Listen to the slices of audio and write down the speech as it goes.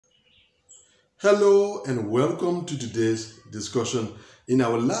Hello and welcome to today's discussion. In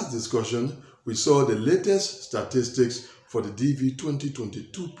our last discussion, we saw the latest statistics for the DV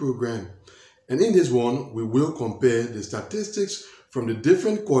 2022 program. And in this one, we will compare the statistics from the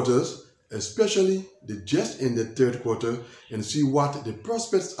different quarters, especially the just ended third quarter, and see what the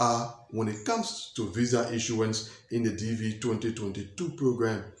prospects are when it comes to visa issuance in the DV 2022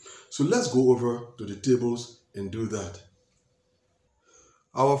 program. So let's go over to the tables and do that.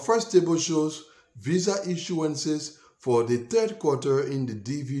 Our first table shows visa issuances for the third quarter in the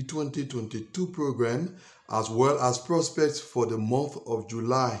DV 2022 program, as well as prospects for the month of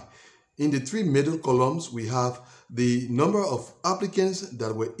July. In the three middle columns, we have the number of applicants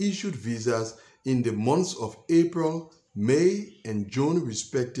that were issued visas in the months of April, May, and June,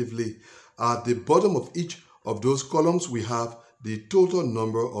 respectively. At the bottom of each of those columns, we have the total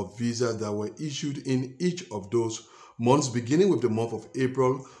number of visas that were issued in each of those months, beginning with the month of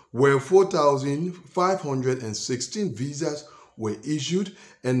April, where 4,516 visas were issued,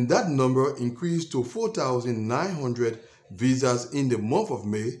 and that number increased to 4,900 visas in the month of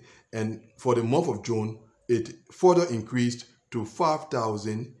May, and for the month of June, it further increased to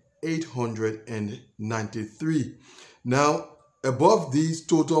 5,893. Now, above these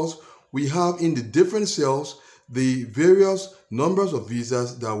totals, we have in the different cells the various numbers of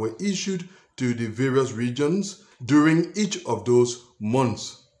visas that were issued to the various regions during each of those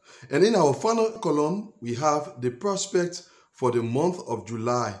months. And in our final column, we have the prospects for the month of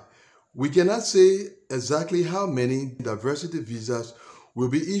July. We cannot say exactly how many diversity visas will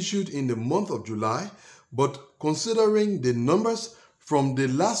be issued in the month of July, but considering the numbers from the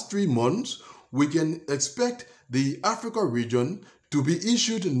last 3 months, we can expect the Africa region to be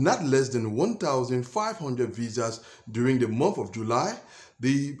issued not less than 1,500 visas during the month of July,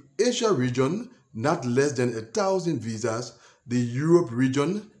 the Asia region not less than 1,000 visas, the Europe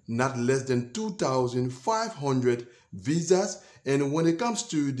region not less than 2,500 visas, and when it comes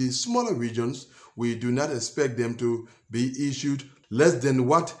to the smaller regions, we do not expect them to be issued less than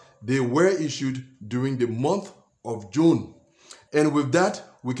what they were issued during the month of June. And with that,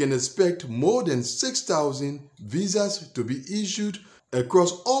 we can expect more than 6,000 visas to be issued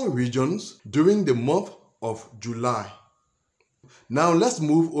across all regions during the month of July. Now let's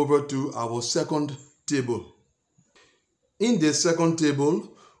move over to our second table. In this second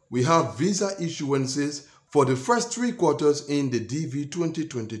table, we have visa issuances for the first 3 quarters in the DV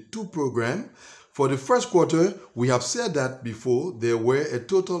 2022 program. For the first quarter, we have said that before, there were a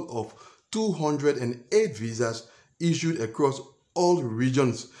total of 208 visas issued across all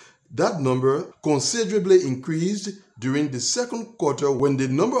regions. That number considerably increased during the second quarter when the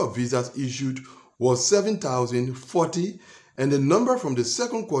number of visas issued was 7,040, and the number from the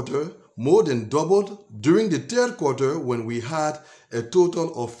second quarter more than doubled during the third quarter when we had a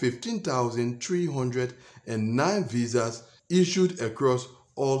total of 15,309 visas issued across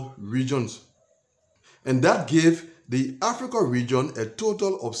all regions. And that gave the Africa region a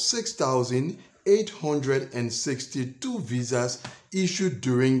total of 6,862 visas issued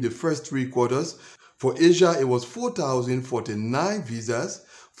during the first 3 quarters. For Asia, it was 4,049 visas.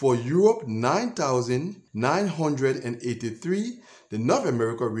 For Europe, 9,983. The North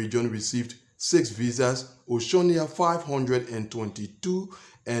America region received 6 visas, Oceania 522,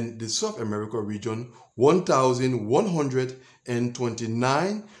 and the South America region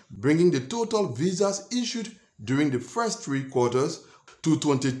 1,129, bringing the total visas issued during the first 3 quarters to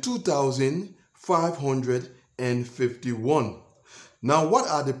 22,551. Now, what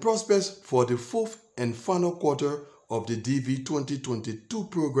are the prospects for the fourth and final quarter of the DV 2022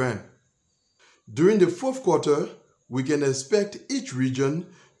 program? During the fourth quarter, we can expect each region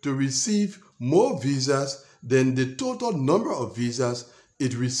to receive more visas than the total number of visas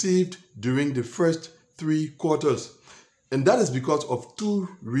it received during the first 3 quarters. And that is because of 2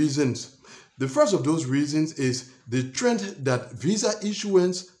 reasons. The first of those reasons is the trend that visa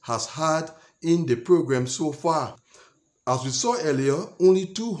issuance has had in the program so far. As we saw earlier, only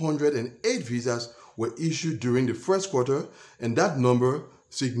 208 visas were issued during the first quarter, and that number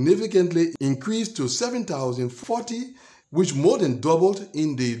significantly increased to 7,040, which more than doubled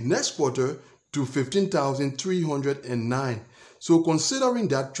in the next quarter to 15,309. So considering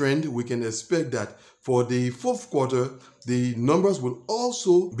that trend, we can expect that for the fourth quarter, the numbers will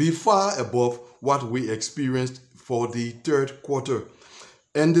also be far above what we experienced for the third quarter.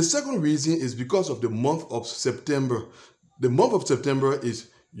 And the second reason is because of the month of September. The month of September is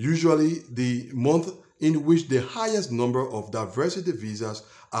usually the month in which the highest number of diversity visas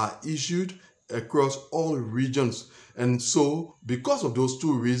are issued across all regions. And so, because of those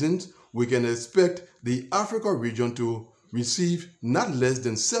 2 reasons, we can expect the Africa region to receive not less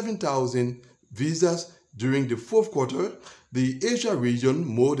than 7,000 visas during the fourth quarter, the Asia region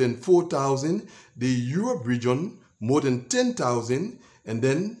more than 4,000, the Europe region more than 10,000, and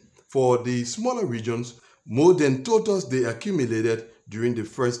then for the smaller regions, more than totals they accumulated during the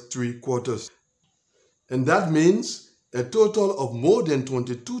first 3 quarters. And that means a total of more than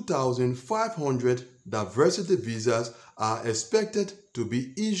 22,500 diversity visas are expected to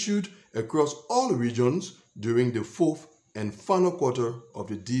be issued across all regions during the fourth and final quarter of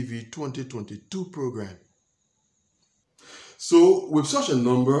the DV 2022 program. So with such a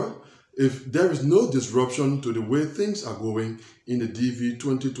number, if there is no disruption to the way things are going in the DV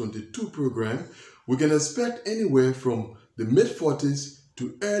 2022 program, we can expect anywhere from the mid-40s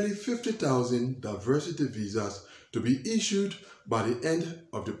to early 50,000 diversity visas to be issued by the end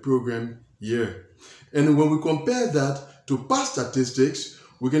of the program year. And when we compare that to past statistics,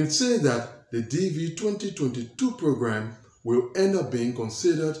 we can say that the DV 2022 program will end up being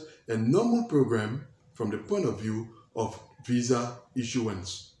considered a normal program from the point of view of visa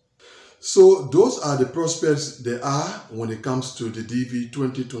issuance. So those are the prospects there are when it comes to the DV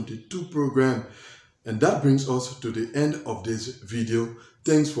 2022 program. And that brings us to the end of this video.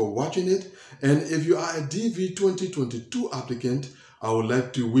 Thanks for watching it. And if you are a DV 2022 applicant, I would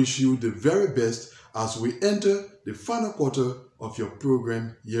like to wish you the very best as we enter the final quarter of your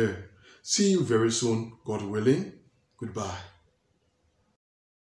program year. See you very soon, God willing. Goodbye.